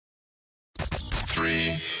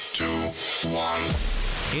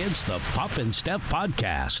It's the Puff and Steph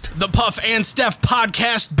Podcast. The Puff and Steph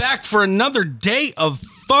Podcast back for another day of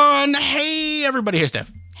fun. Hey, everybody. Hey,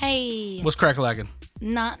 Steph. Hey. What's crack-a-lackin'?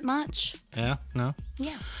 Not much. Yeah? No?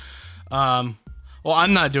 Yeah. Well,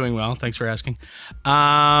 I'm not doing well. Thanks for asking.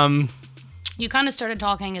 You kind of started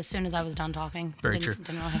talking as soon as I was done talking. Very true.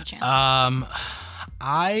 Didn't really have a chance.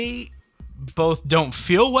 I both don't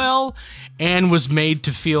feel well and was made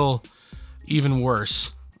to feel even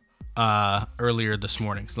worse earlier this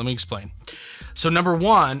morning. So let me explain. So number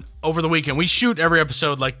one, over the weekend, we shoot every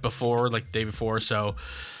episode like the day before. So,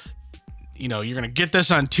 you know, you're going to get this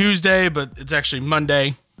on Tuesday, but it's actually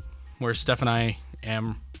Monday where Steph and I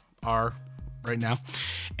are right now.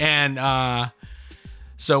 And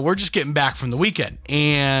so we're just getting back from the weekend.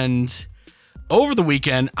 And over the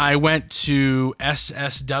weekend, I went to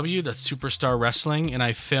SSW, that's Superstar Wrestling, and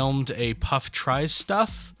I filmed a Puff Tries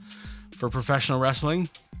stuff for professional wrestling.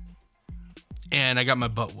 And I got my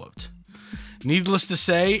butt whooped. Needless to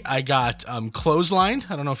say, I got clotheslined.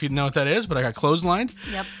 I don't know if you know what that is, but I got clotheslined.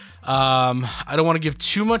 Yep. I don't want to give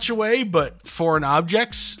too much away, but foreign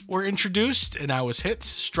objects were introduced, and I was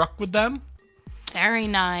struck with them. Very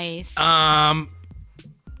nice.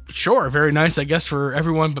 Sure, very nice, I guess, for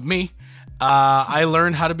everyone but me. I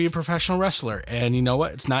learned how to be a professional wrestler, and you know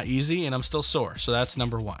what? It's not easy, and I'm still sore, so that's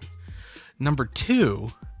number one. Number two,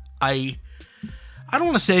 I don't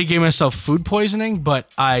want to say I gave myself food poisoning, but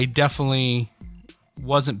I definitely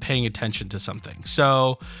wasn't paying attention to something.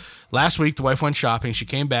 So last week, the wife went shopping. She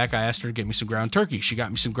came back. I asked her to get me some ground turkey. She got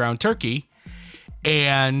me some ground turkey,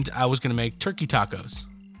 and I was going to make turkey tacos.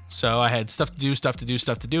 So I had stuff to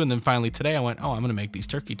do, and then finally today I went, I'm going to make these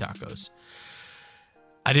turkey tacos.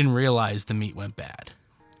 I didn't realize the meat went bad.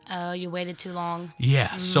 Oh, you waited too long.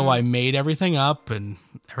 Yeah, so I made everything up, and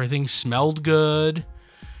everything smelled good.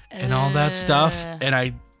 And all that stuff, and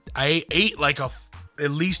I ate like at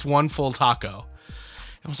least one full taco.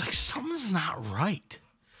 I was like, something's not right.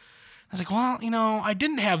 I was like, well, you know, I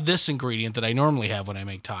didn't have this ingredient that I normally have when I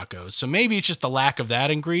make tacos, so maybe it's just the lack of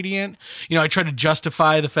that ingredient. You know, I tried to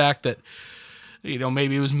justify the fact that, you know,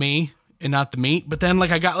 maybe it was me and not the meat, but then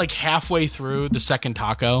like I got like halfway through the second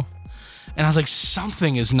taco, and I was like,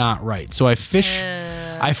 something is not right. So I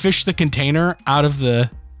fished the container out of the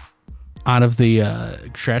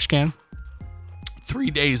trash can.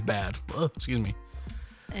 3 days bad. Excuse me.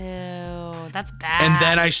 Ew, that's bad. And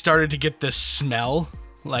then I started to get this smell.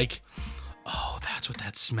 Like, oh, that's what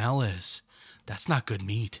that smell is. That's not good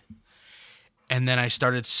meat. And then I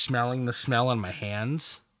started smelling the smell on my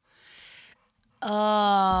hands. Oh.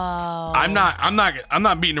 I'm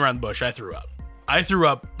not beating around the bush. I threw up. I threw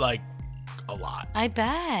up like a lot. I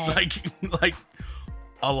bet. Like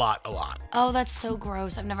a lot. Oh, that's so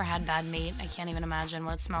gross. I've never had bad meat. I can't even imagine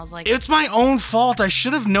what it smells like. It's my own fault. I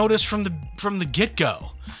should have noticed from the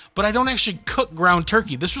get-go. But I don't actually cook ground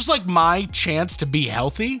turkey. This was like my chance to be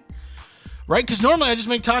healthy, right? Because normally I just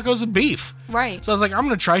make tacos with beef. Right. So I was like, I'm going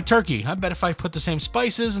to try turkey. I bet if I put the same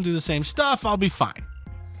spices and do the same stuff, I'll be fine.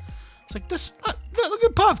 It's like this. Look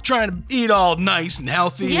at Puff trying to eat all nice and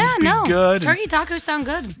healthy. Yeah, and be good. Turkey tacos sound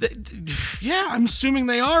good. Yeah, I'm assuming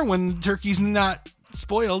they are when turkey's not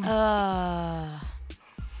spoiled. That's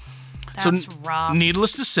rough.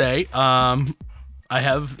 Needless to say, I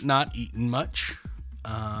have not eaten much.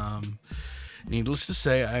 Needless to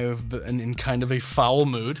say, I have been in kind of a foul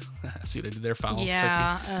mood. See what I did there? Foul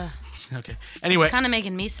turkey. Okay. Anyway. It's kind of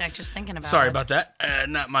making me sick just thinking about it. Sorry about that.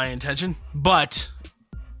 Not my intention. But,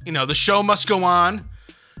 you know, the show must go on.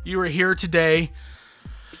 You are here today,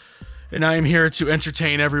 and I am here to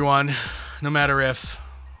entertain everyone, no matter if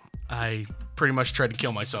I pretty much tried to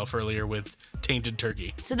kill myself earlier with tainted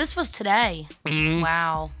turkey. So this was today. Mm-hmm.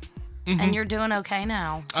 Wow. Mm-hmm. And you're doing okay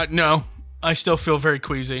now? No, I still feel very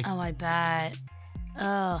queasy. Oh, I bet.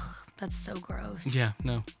 Ugh, that's so gross. Yeah,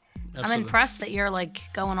 no. Absolutely. I'm impressed that you're like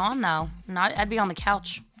going on though. I'd be on the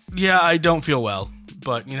couch. Yeah, I don't feel well,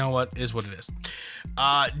 but you know what? Is what it is.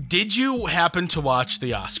 Did you happen to watch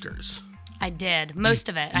the Oscars? I did. Most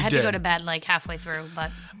of it. I had to go to bed like halfway through,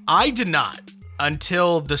 but I did not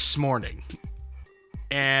until this morning.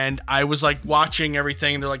 And I was like watching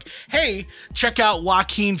everything, and they're like, hey, check out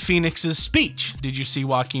Joaquin Phoenix's speech. Did you see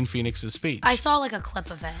Joaquin Phoenix's speech? I saw like a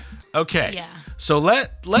clip of it. Okay. Yeah. So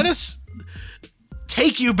let us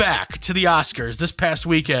take you back to the Oscars this past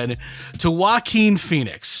weekend to Joaquin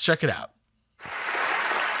Phoenix. Check it out.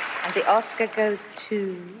 And the Oscar goes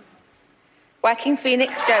to Joaquin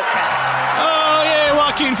Phoenix, Joker. Oh, yeah,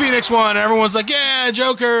 Joaquin Phoenix won. Everyone's like, yeah, yeah,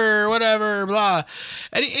 Joker, whatever, blah.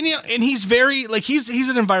 And he's very, like, he's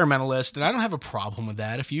an environmentalist, and I don't have a problem with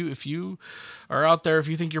that. If you are out there, if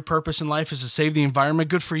you think your purpose in life is to save the environment,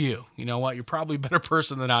 good for you. You know what? You're probably a better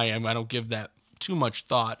person than I am. I don't give that too much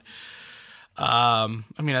thought. I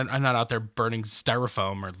mean, I'm not out there burning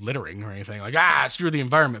styrofoam or littering or anything like, screw the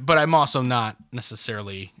environment. But I'm also not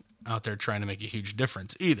necessarily out there trying to make a huge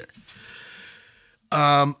difference either.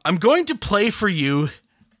 I'm going to play for you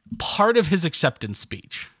part of his acceptance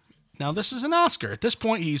speech. Now, this is an Oscar. At this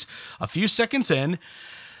point, he's a few seconds in,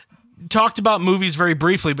 talked about movies very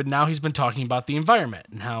briefly, but now he's been talking about the environment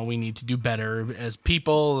and how we need to do better as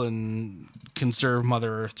people and conserve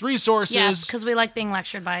Mother Earth resources. Yes, because we like being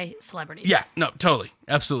lectured by celebrities. Yeah, no, totally.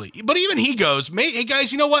 Absolutely. But even he goes, hey,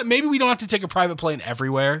 guys, you know what? Maybe we don't have to take a private plane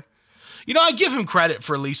everywhere. You know, I give him credit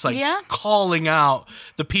for at least, like, calling out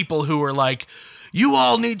the people who are like, you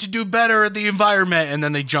all need to do better at the environment, and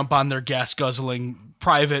then they jump on their gas-guzzling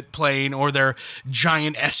private plane or their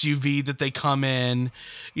giant SUV that they come in,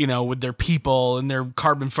 you know, with their people, and their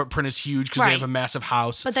carbon footprint is huge because they have a massive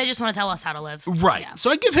house. But they just want to tell us how to live. Right. Yeah.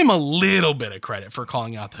 So I give him a little bit of credit for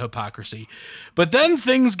calling out the hypocrisy. But then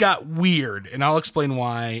things got weird, and I'll explain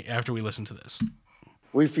why after we listen to this.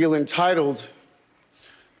 We feel entitled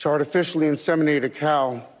to artificially inseminate a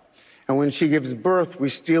cow, and when she gives birth, we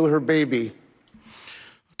steal her baby.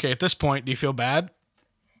 Okay, at this point, do you feel bad?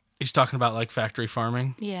 He's talking about, like, factory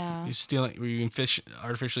farming. Yeah. You stealing, we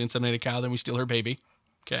artificially inseminate a cow, then we steal her baby.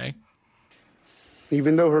 Okay.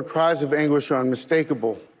 Even though her cries of anguish are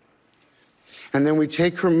unmistakable. And then we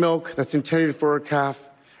take her milk that's intended for a calf,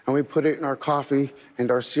 and we put it in our coffee and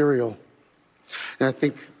our cereal. And I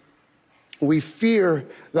think we fear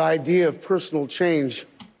the idea of personal change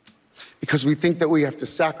because we think that we have to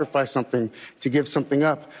sacrifice something to give something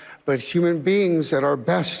up. But human beings at our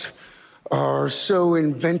best are so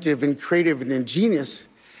inventive and creative and ingenious.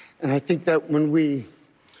 And I think that when we...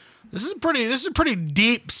 This is a pretty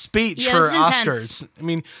deep speech Yeah, for it's intense. Oscars. I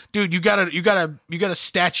mean, dude, you got a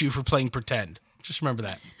statue for playing pretend. Just remember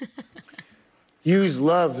that. use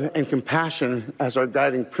love and compassion as our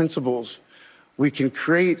guiding principles, we can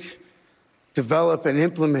create, develop, and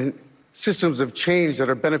implement systems of change that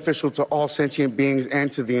are beneficial to all sentient beings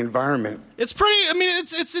and to the environment. It's pretty, I mean,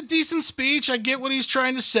 it's a decent speech. I get what he's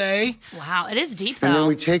trying to say. Wow, it is deep, though. And then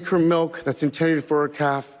we take her milk that's intended for a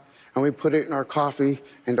calf, and we put it in our coffee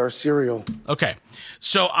and our cereal. Okay,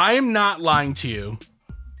 so I am not lying to you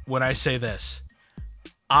when I say this.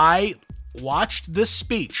 I watched this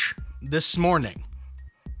speech this morning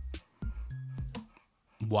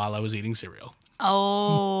while I was eating cereal.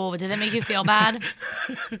 Oh, did that make you feel bad?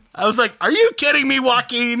 I was like, are you kidding me,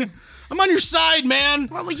 Joaquin? I'm on your side, man.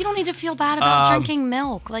 Well, you don't need to feel bad about drinking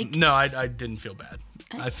milk. Like, no, I didn't feel bad.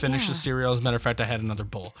 I finished the cereal. As a matter of fact, I had another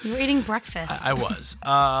bowl. You were eating breakfast. I was.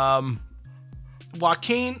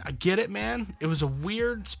 Joaquin, I get it, man. It was a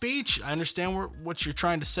weird speech. I understand what you're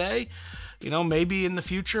trying to say. You know, maybe in the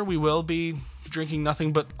future we will be drinking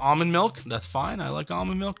nothing but almond milk. That's fine. I like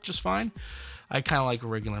almond milk just fine. I kind of like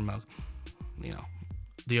regular milk. You know,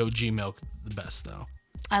 the OG milk the best, though.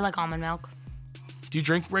 I like almond milk. Do you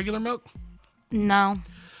drink regular milk? No,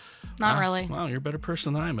 not really. Wow, you're a better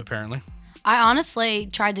person than I am, apparently. I honestly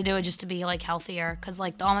tried to do it just to be, like, healthier. Because,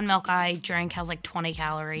 like, the almond milk I drink has, like, 20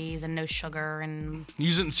 calories and no sugar and... You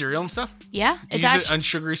use it in cereal and stuff? Yeah. Do you use it on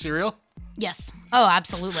sugary cereal? Yes. Oh,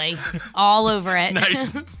 absolutely. All over it.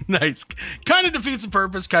 Nice. Nice. Kind of defeats the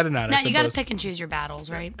purpose, kind of not. Now, you got to pick and choose your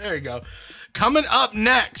battles, right? There you go. Coming up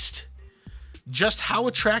next, just how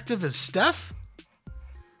attractive is Steph?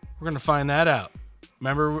 We're going to find that out.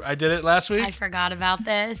 Remember I did it last week? I forgot about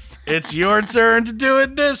this. It's your turn to do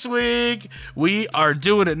it this week. We are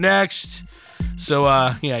doing it next. So,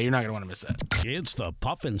 yeah, you're not going to want to miss that. It's the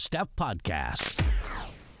Puff and Steph Podcast.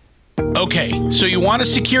 Okay, so you want a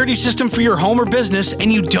security system for your home or business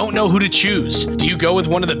and you don't know who to choose. Do you go with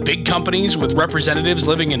one of the big companies with representatives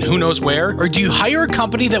living in who knows where? Or do you hire a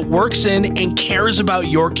company that works in and cares about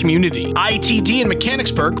your community? ITD in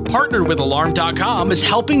Mechanicsburg, partnered with Alarm.com, is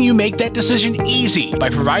helping you make that decision easy by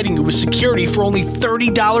providing you with security for only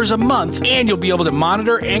 $30 a month, and you'll be able to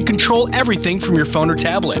monitor and control everything from your phone or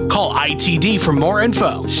tablet. Call ITD for more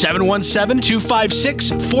info,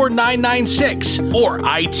 717-256-4996 or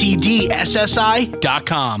ITDSSI.com.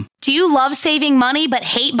 Do you love saving money but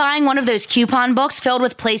hate buying one of those coupon books filled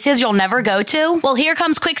with places you'll never go to? Well, here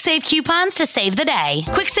comes Quick Save Coupons to save the day.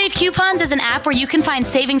 Quick Save Coupons is an app where you can find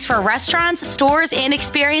savings for restaurants, stores, and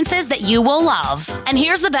experiences that you will love. And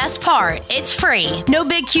here's the best part. It's free. No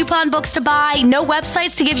big coupon books to buy, no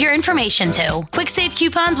websites to give your information to. Quick Save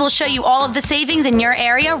Coupons will show you all of the savings in your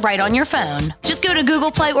area right on your phone. Just go to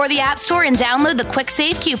Google Play or the App Store and download the Quick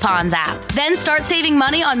Save Coupons app. Then start saving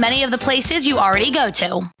money on many of the places you already go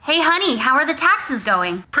to. Hey, honey, how are the taxes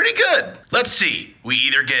going? Pretty good. Let's see. We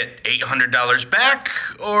either get $800 back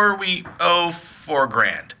or we owe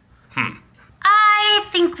 $4,000. I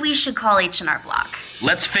think we should call H&R Block.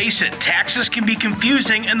 Let's face it, taxes can be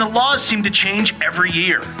confusing and the laws seem to change every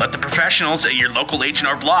year. Let the professionals at your local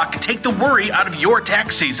H&R Block take the worry out of your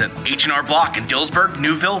tax season. H&R Block in Dillsburg,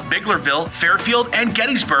 Newville, Biglerville, Fairfield, and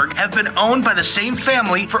Gettysburg have been owned by the same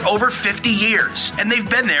family for over 50 years, and they've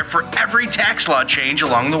been there for every tax law change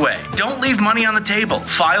along the way. Don't leave money on the table.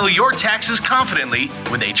 File your taxes confidently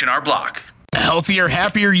with H&R Block. A healthier,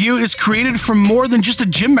 happier you is created from more than just a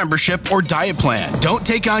gym membership or diet plan. Don't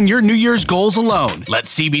take on your New Year's goals alone. Let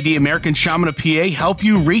CBD American Shaman of PA help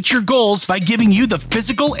you reach your goals by giving you the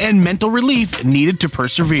physical and mental relief needed to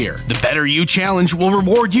persevere. The Better You Challenge will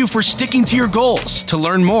reward you for sticking to your goals. To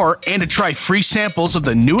learn more and to try free samples of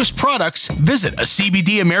the newest products, visit a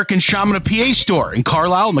CBD American Shaman of PA store in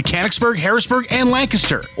Carlisle, Mechanicsburg, Harrisburg, and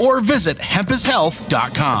Lancaster, or visit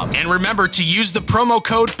hempishealth.com. And remember to use the promo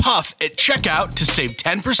code PUFF at checkout to save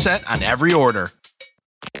 10% on every order.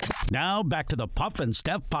 Now back to the Puff and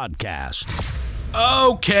Steph podcast.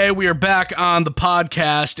 Okay, we are back on the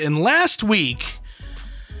podcast. And last week,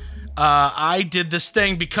 I did this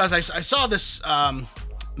thing because I saw this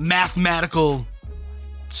mathematical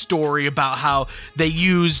story about how they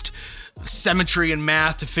used symmetry and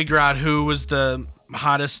math to figure out who was the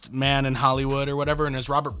hottest man in Hollywood or whatever, and it was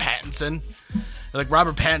Robert Pattinson. Like,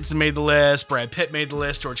 Robert Pattinson made the list, Brad Pitt made the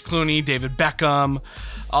list, George Clooney, David Beckham,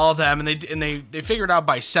 all of them, and they figured out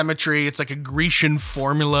by symmetry. It's like a Grecian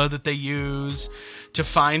formula that they use to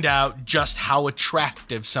find out just how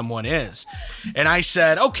attractive someone is. And I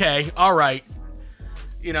said, okay, all right,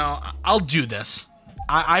 I'll do this.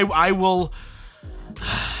 I will,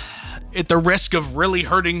 at the risk of really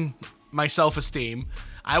hurting my self-esteem,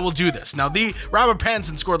 I will do this. Now, Robert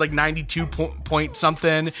Pattinson scored like 92 point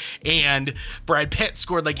something, and Brad Pitt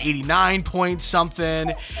scored like 89 point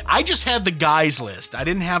something. I just had the guys list. I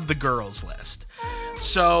didn't have the girls list.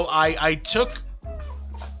 So I took...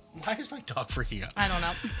 Why is my dog freaking out? I don't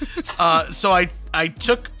know. So I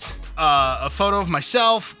took a photo of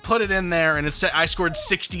myself, put it in there, and it said I scored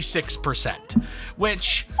 66%,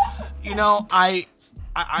 which,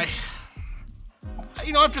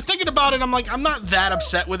 after thinking about it, I'm like, I'm not that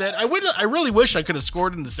upset with it. I really wish I could have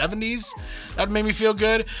scored in the 70s. That made me feel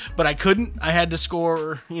good, but I couldn't. I had to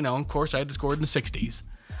score, of course, I had to score in the 60s,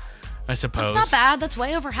 I suppose. That's not bad. That's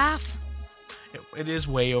way over half. It is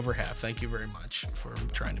way over half. Thank you very much for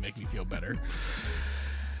trying to make me feel better.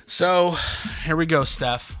 So, here we go,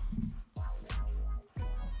 Steph.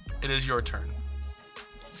 It is your turn.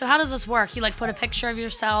 So how does this work? You put a picture of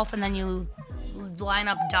yourself and then you line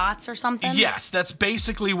up dots or something? Yes, that's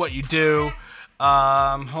basically what you do.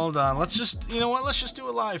 Hold on. Let's just do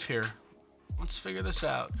it live here. Let's figure this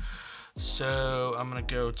out. So I'm going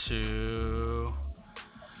to go to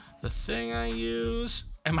the thing I use.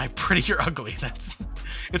 Am I pretty or ugly?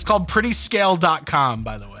 It's called prettyscale.com,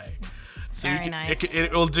 by the way. So Very nice.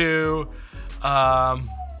 It will do...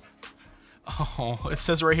 it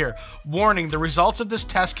says right here, warning, the results of this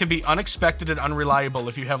test can be unexpected and unreliable.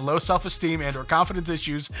 If you have low self-esteem and or confidence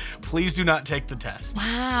issues, please do not take the test.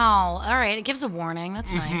 Wow. All right. It gives a warning.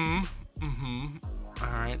 That's nice.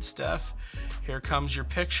 All right, Steph. Here comes your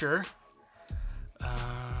picture.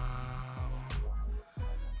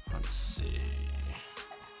 Let's see.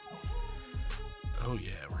 Oh,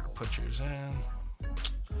 yeah. We're going to put yours in.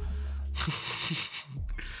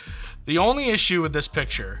 The only issue with this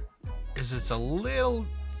picture is it's a little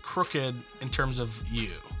crooked in terms of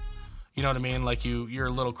you. You know what I mean? Like you're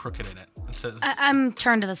a little crooked in it. I'm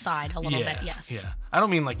turned to the side a little bit, yes. Yeah. I don't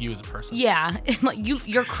mean like you as a person. Yeah, like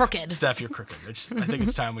you're crooked. Steph, you're crooked. I think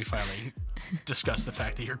it's time we finally discuss the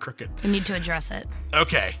fact that you're crooked. We need to address it.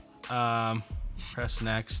 Okay. Press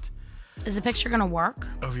next. Is the picture gonna work?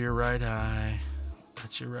 Over your right eye.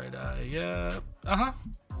 That's your right eye. Yeah. Uh-huh.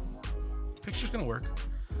 Picture's gonna work.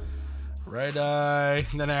 Right eye.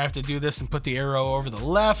 And then I have to do this and put the arrow over the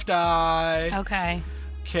left eye. Okay.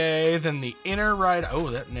 Okay, then the inner right.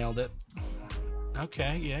 Oh, that nailed it.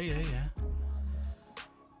 Okay, yeah.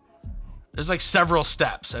 There's like several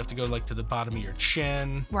steps. I have to go like to the bottom of your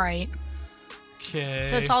chin. Right. Okay.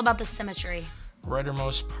 So it's all about the symmetry.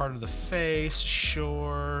 Rightermost part of the face,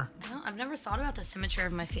 sure. I've never thought about the symmetry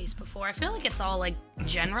of my face before. I feel like it's all like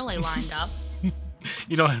generally lined up.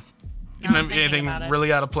 You don't have anything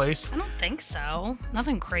really out of place? I don't think so.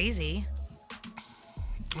 Nothing crazy.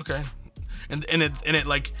 Okay. And it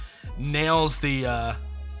like nails the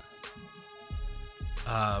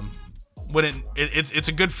when it's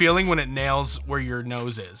a good feeling when it nails where your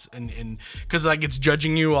nose is, and because like it's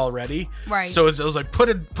judging you already, right? So it was like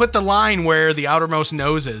put the line where the outermost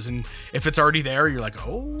nose is, and if it's already there, you're like,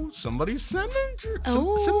 oh, somebody's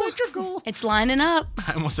symmetrical. It's lining up.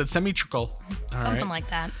 I almost said symmetrical. Something like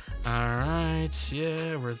that. All right,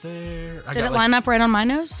 yeah, we're there. Did it line up right on my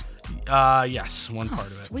nose? Yes, one part of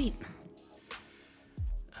it. Sweet.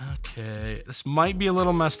 Okay, this might be a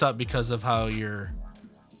little messed up because of how you're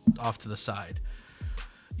off to the side.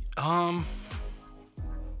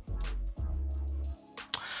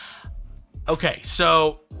 Okay,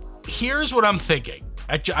 so here's what I'm thinking.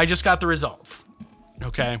 I just got the results.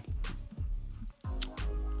 Okay.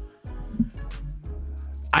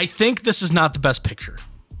 I think this is not the best picture.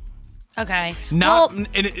 Okay.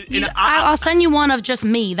 I'll send you one of just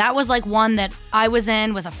me. That was like one that I was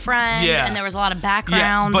in with a friend, and there was a lot of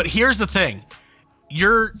background. Yeah, but here's the thing.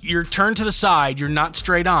 You're turned to the side. You're not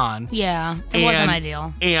straight on. Yeah, it wasn't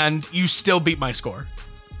ideal. And you still beat my score.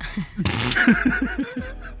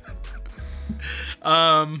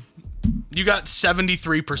 You got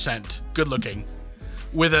 73% good looking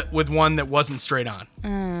with one that wasn't straight on.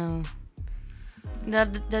 Oh.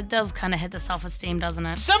 That does kind of hit the self-esteem, doesn't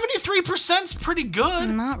it? 73%'s pretty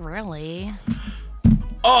good. Not really.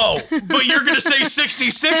 Oh, but you're going to say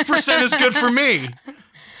 66% is good for me.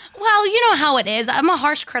 Well, you know how it is. I'm a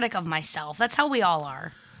harsh critic of myself. That's how we all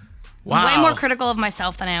are. Wow. I'm way more critical of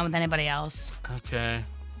myself than I am with anybody else. Okay.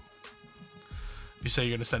 You say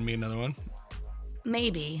you're going to send me another one?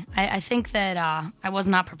 Maybe. I think that I was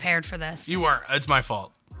not prepared for this. You were. It's my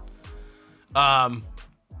fault.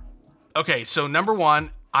 Okay, so number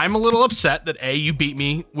one, I'm a little upset that A, you beat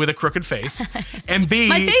me with a crooked face, and B...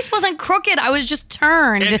 My face wasn't crooked, I was just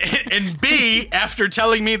turned. And B, after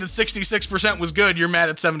telling me that 66% was good, you're mad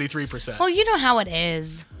at 73%. Well, you know how it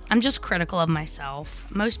is. I'm just critical of myself.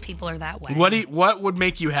 Most people are that way. What would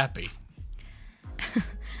make you happy?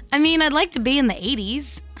 I mean, I'd like to be in the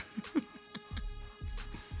 80s.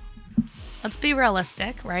 Let's be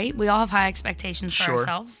realistic, right? We all have high expectations for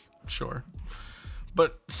ourselves. Sure.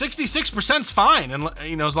 But 66%'s fine, and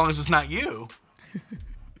as long as it's not you.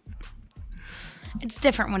 It's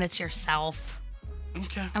different when it's yourself.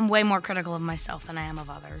 Okay. I'm way more critical of myself than I am of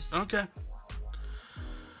others. Okay.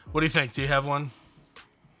 What do you think? Do you have one?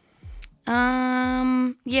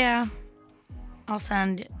 Yeah. I'll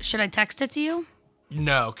send. Should I text it to you?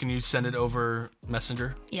 No. Can you send it over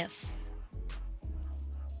Messenger? Yes.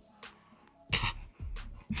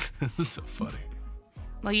 This is so funny.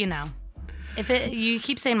 Well, you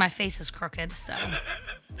keep saying my face is crooked, so.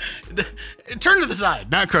 Turn to the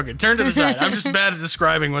side, not crooked. Turn to the side. I'm just bad at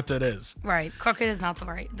describing what that is. Right, crooked is not the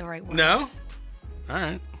right word. No? All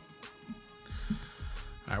right,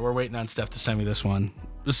 we're waiting on Steph to send me this one.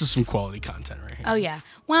 This is some quality content right here. Oh yeah.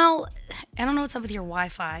 Well, I don't know what's up with your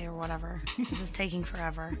Wi-Fi or whatever. This is taking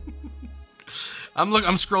forever.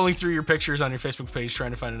 I'm scrolling through your pictures on your Facebook page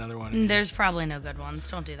trying to find another one. There's probably no good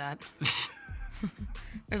ones. Don't do that.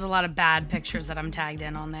 There's a lot of bad pictures that I'm tagged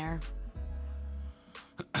in on there.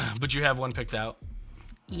 But you have one picked out?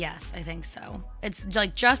 Yes, I think so. It's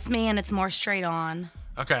like just me and it's more straight on.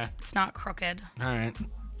 Okay. It's not crooked. All right.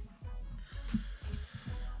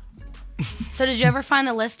 So did you ever find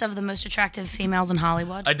the list of the most attractive females in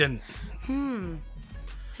Hollywood? I didn't. Who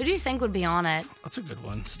do you think would be on it? That's a good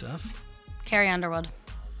one, Steph. Carrie Underwood.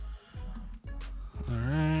 All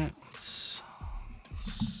right.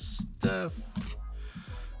 Steph.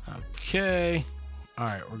 Okay. All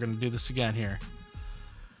right, we're going to do this again here.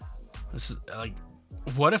 This is like,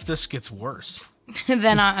 what if this gets worse?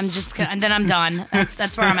 Then I'm done.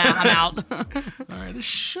 That's where I'm at. I'm out. All right, this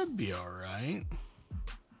should be all right.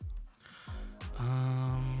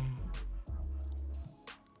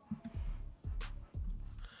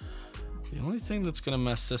 The only thing that's going to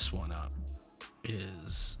mess this one up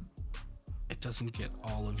is it doesn't get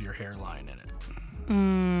all of your hairline in it.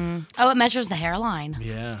 Oh, it measures the hairline.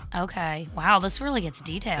 Yeah. Okay. Wow, this really gets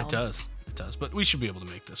detailed. It does. But we should be able to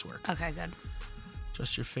make this work. Okay, good.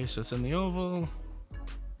 Just your face that's in the oval.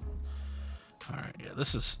 All right. Yeah,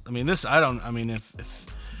 if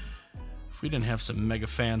we didn't have some mega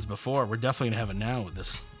fans before, we're definitely going to have it now with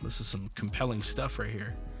this. This is some compelling stuff right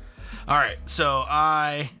here. All right. So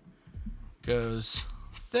I goes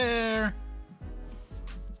there.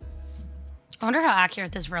 I wonder how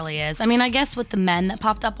accurate this really is. I mean, I guess with the men that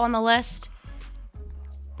popped up on the list,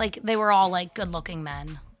 like, they were all, like, good-looking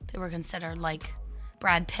men. They were considered, like,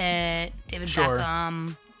 Brad Pitt, David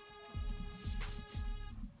Beckham.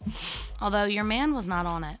 Although your man was not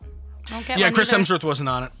on it. I don't get Yeah, Chris Hemsworth wasn't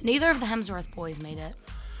on it. Neither of the Hemsworth boys made it.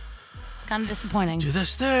 It's kind of disappointing. Do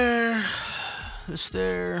this there. This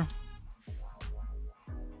there.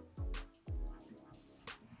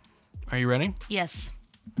 Are you ready? Yes.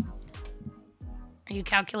 Are you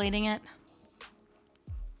calculating it?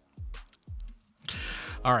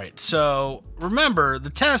 All right. So remember, the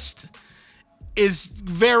test is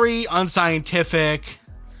very unscientific.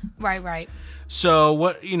 Right. So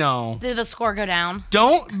what, you know. Did the score go down?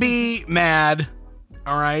 Don't be mad.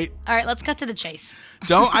 All right. All right, let's cut to the chase.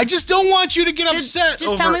 I just don't want you to get upset.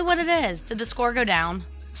 Just tell me what it is. Did the score go down?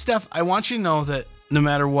 Steph, I want you to know that no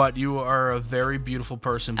matter what, you are a very beautiful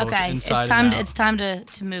person, both inside and out. It's time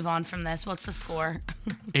to move on from this. What's the score?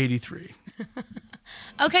 83.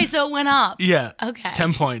 Okay, so it went up. Yeah. Okay.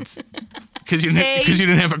 10 points. Because you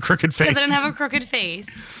didn't have a crooked face. Because I didn't have a crooked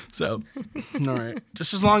face. So, all right.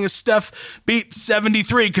 Just as long as Steph beat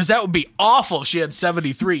 73, because that would be awful if she had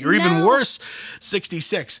 73, or even worse,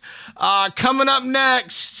 66. Coming up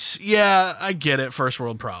next, yeah, I get it, first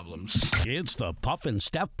world problems. It's the Puff and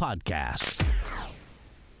Steph Podcast.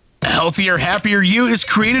 A healthier, happier you is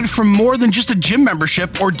created from more than just a gym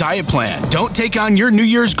membership or diet plan. Don't take on your New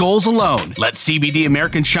Year's goals alone. Let CBD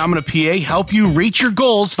American Shaman of PA help you reach your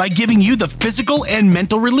goals by giving you the physical and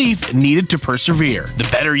mental relief needed to persevere. The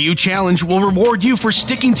Better You Challenge will reward you for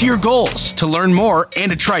sticking to your goals. To learn more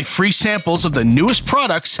and to try free samples of the newest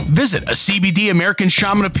products, visit a CBD American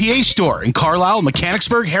Shaman of PA store in Carlisle,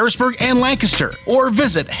 Mechanicsburg, Harrisburg, and Lancaster, or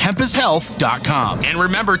visit hempishealth.com. And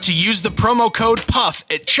remember to use the promo code PUFF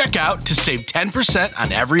at checkout to save 10%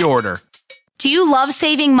 on every order. Do you love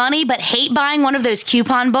saving money but hate buying one of those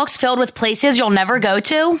coupon books filled with places you'll never go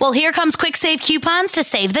to? Well, here comes Quick Save Coupons to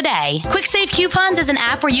save the day. Quick Save Coupons is an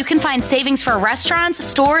app where you can find savings for restaurants,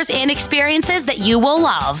 stores, and experiences that you will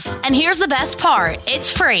love. And here's the best part.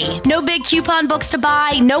 It's free. No big coupon books to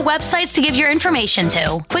buy, no websites to give your information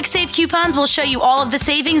to. Quick Save Coupons will show you all of the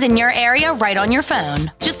savings in your area right on your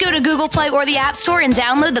phone. Just go to Google Play or the App Store and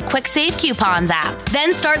download the Quick Save Coupons app.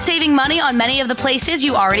 Then start saving money on many of the places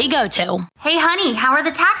you already go to. Hey, honey, how are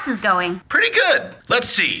the taxes going? Pretty good. Let's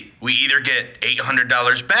see. We either get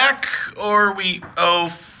 $800 back or we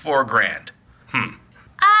owe $4,000.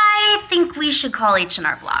 I think we should call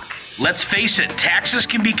H&R Block. Let's face it, taxes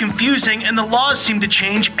can be confusing and the laws seem to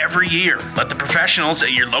change every year. Let the professionals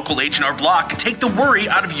at your local H&R Block take the worry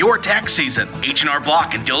out of your tax season. H&R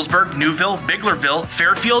Block in Dillsburg, Newville, Biglerville,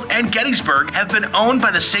 Fairfield, and Gettysburg have been owned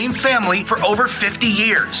by the same family for over 50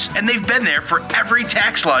 years, and they've been there for every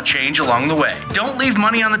tax law change along the way. Don't leave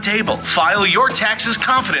money on the table. File your taxes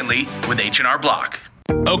confidently with H&R Block.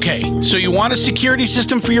 Okay, so you want a security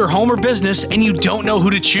system for your home or business and you don't know who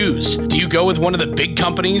to choose. Do you go with one of the big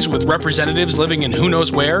companies with representatives living in who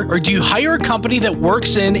knows where? Or do you hire a company that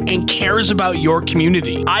works in and cares about your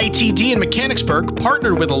community? ITD in Mechanicsburg,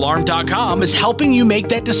 partnered with Alarm.com, is helping you make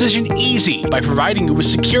that decision easy by providing you with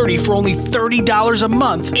security for only $30 a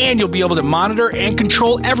month, and you'll be able to monitor and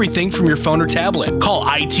control everything from your phone or tablet. Call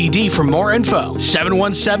ITD for more info,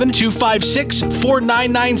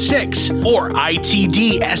 717-256-4996 or ITDSSI.com.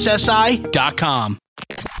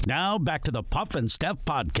 Now back to the Puff and Steph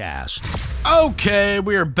Podcast. Okay,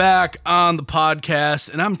 we are back on the podcast,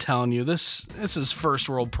 and I'm telling you, this is first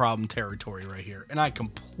world problem territory right here, and I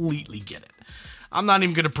completely get it. I'm not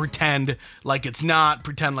even going to pretend like it's not,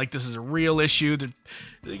 pretend like this is a real issue.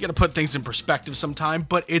 You got to put things in perspective sometime,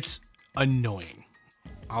 but it's annoying.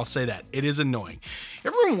 I'll say that. It is annoying.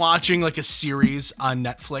 Ever been watching like a series on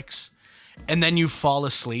Netflix, and then you fall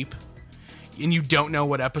asleep? And you don't know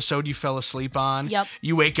what episode you fell asleep on. Yep.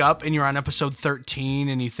 You wake up and you're on episode 13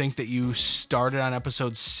 and you think that you started on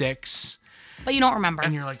episode 6. But you don't remember.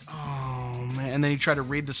 And you're like, oh, man. And then you try to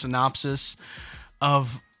read the synopsis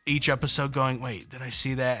of each episode going, wait, did I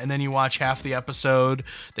see that? And then you watch half the episode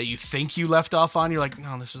that you think you left off on. You're like,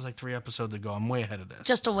 no, this was like 3 episodes ago. I'm way ahead of this.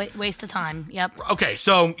 Just a waste of time. Yep. Okay,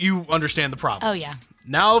 so you understand the problem. Oh, yeah.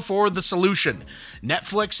 Now for the solution.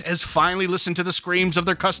 Netflix has finally listened to the screams of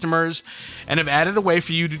their customers and have added a way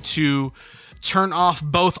for you to turn off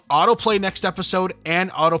both autoplay next episode and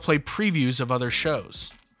autoplay previews of other shows.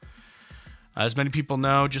 As many people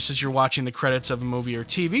know, just as you're watching the credits of a movie or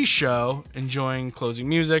TV show, enjoying closing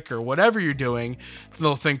music or whatever you're doing, the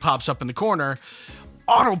little thing pops up in the corner.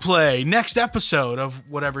 Autoplay next episode of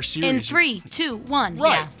whatever series. In 3, 2, 1.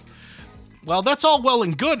 Right. Yeah. Well, that's all well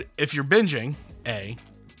and good if you're binging, A.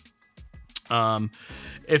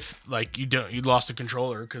 if like you lost the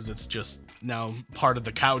controller because it's just now part of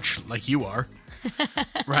the couch like you are,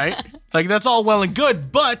 right? Like that's all well and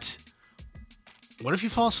good, but what if you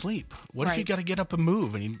fall asleep? What if you got to get up and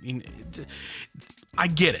move? And I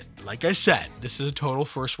get it. Like I said, this is a total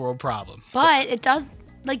first world problem. But it does,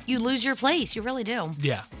 like, you lose your place. You really do.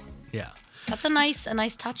 Yeah. That's a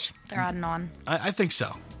nice touch they're adding on. I think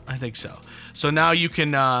so. So now you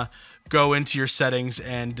can go into your settings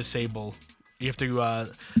and disable. You have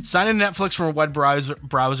to sign in Netflix from a web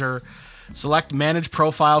browser, select Manage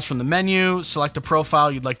Profiles from the menu, select a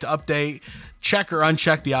profile you'd like to update, check or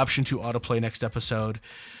uncheck the option to autoplay next episode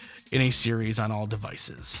in a series on all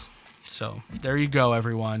devices. So there you go,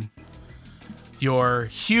 everyone. Your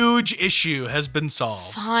huge issue has been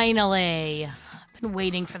solved. Finally. I've been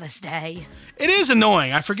waiting for this day. It is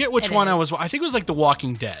annoying. I forget which one I was. I think it was like The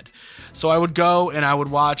Walking Dead. So I would go and I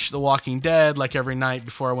would watch The Walking Dead like every night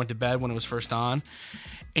before I went to bed when it was first on.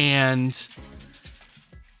 And,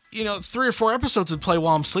 3 or 4 episodes would play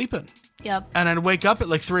while I'm sleeping. Yep. And I'd wake up at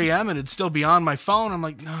like 3 a.m. and it'd still be on my phone. I'm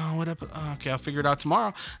like, no, what up? Okay, I'll figure it out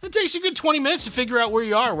tomorrow. It takes you a good 20 minutes to figure out where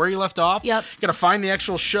you are, where you left off. Yep. You got to find the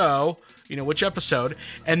actual show, which episode.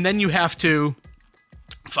 And then you have to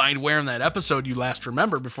find where in that episode you last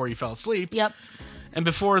remember before you fell asleep. Yep. And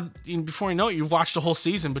before you know it, you've watched a whole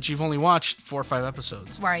season, but you've only watched 4 or 5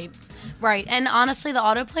 episodes. Right. And honestly, the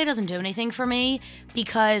autoplay doesn't do anything for me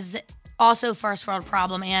because also first world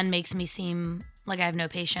problem and makes me seem like I have no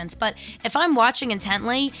patience. But if I'm watching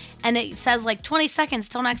intently and it says like 20 seconds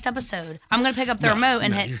till next episode, I'm going to pick up the remote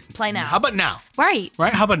and hit play now. How about now? Right.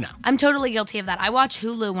 How about now? I'm totally guilty of that. I watch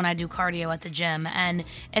Hulu when I do cardio at the gym, and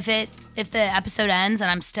if the episode ends and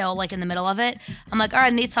I'm still like in the middle of it, I'm like, all right,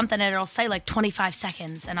 I need something, and it'll say like 25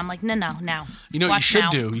 seconds, and I'm like, no, now. You know what you Watch should now.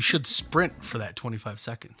 do? You should sprint for that 25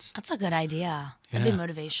 seconds. That's a good idea. That'd be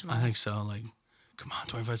motivational. I think so. Like, come on,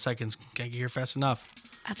 25 seconds. Can't get here fast enough.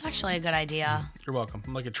 That's actually a good idea. You're welcome.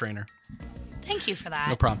 I'm like a trainer. Thank you for that.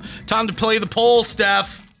 No problem. Time to play the poll,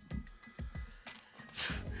 Steph.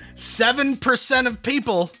 7% of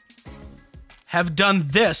people have done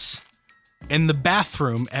this in the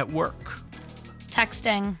bathroom at work.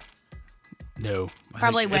 Texting. No.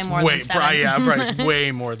 Probably way more than 7. Probably it's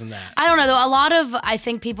way more than that. I don't know, though. A lot of, I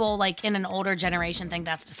think people like in an older generation think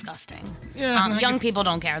that's disgusting. Yeah. Young people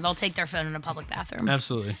don't care. They'll take their phone in a public bathroom.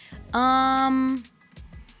 Absolutely.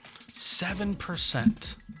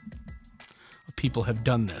 7% of people have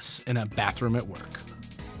done this in a bathroom at work.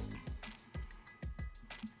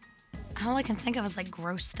 All I can think of is like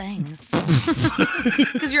gross things.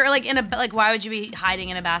 Because you're like why would you be hiding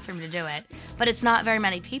in a bathroom to do it? But it's not very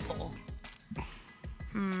many people.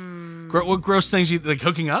 What gross things you like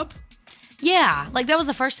hooking up? Yeah, like that was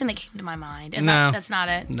the first thing that came to my mind. That's not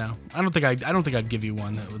it. No, I don't think I'd give you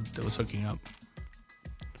one that was hooking up.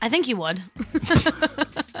 I think you would.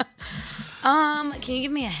 Can you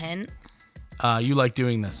give me a hint? You like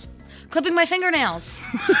doing this? Clipping my fingernails.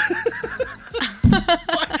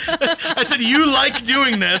 I said you like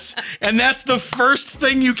doing this, and that's the first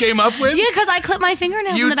thing you came up with? Yeah, because I clip my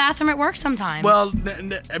fingernails in the bathroom at work sometimes. Well,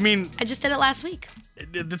 I mean... I just did it last week.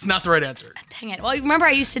 That's not the right answer. Dang it. Well, remember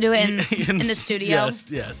I used to do it in the studio?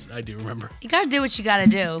 Yes, I do remember. You gotta do what you gotta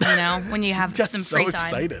do, when you have some free time. so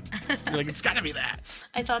excited. You're like, it's gotta be that.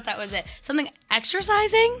 I thought that was it. Something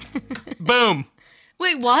exercising? Boom.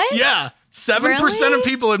 Wait, what? Yeah. 7% of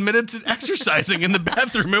people admitted to exercising in the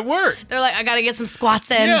bathroom at work. They're like, I gotta get some squats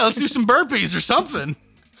in. Yeah, let's do some burpees or something.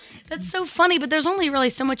 That's so funny, but there's only really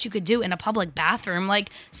so much you could do in a public bathroom, like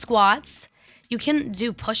squats. You can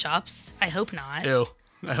do push-ups. I hope not. Ew.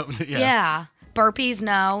 Yeah. Burpees,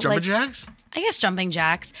 no. Jumping jacks? I guess jumping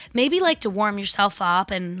jacks. Maybe like to warm yourself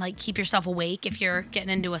up and like keep yourself awake if you're getting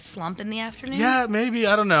into a slump in the afternoon. Yeah, maybe.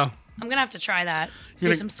 I don't know. I'm gonna have to try that.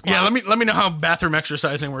 Do some squats. Yeah, let me know how bathroom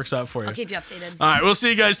exercising works out for you. I'll keep you updated. All right, we'll see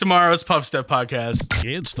you guys tomorrow. It's Puff Steph Podcast.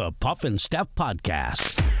 It's the Puff and Steph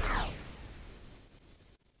Podcast.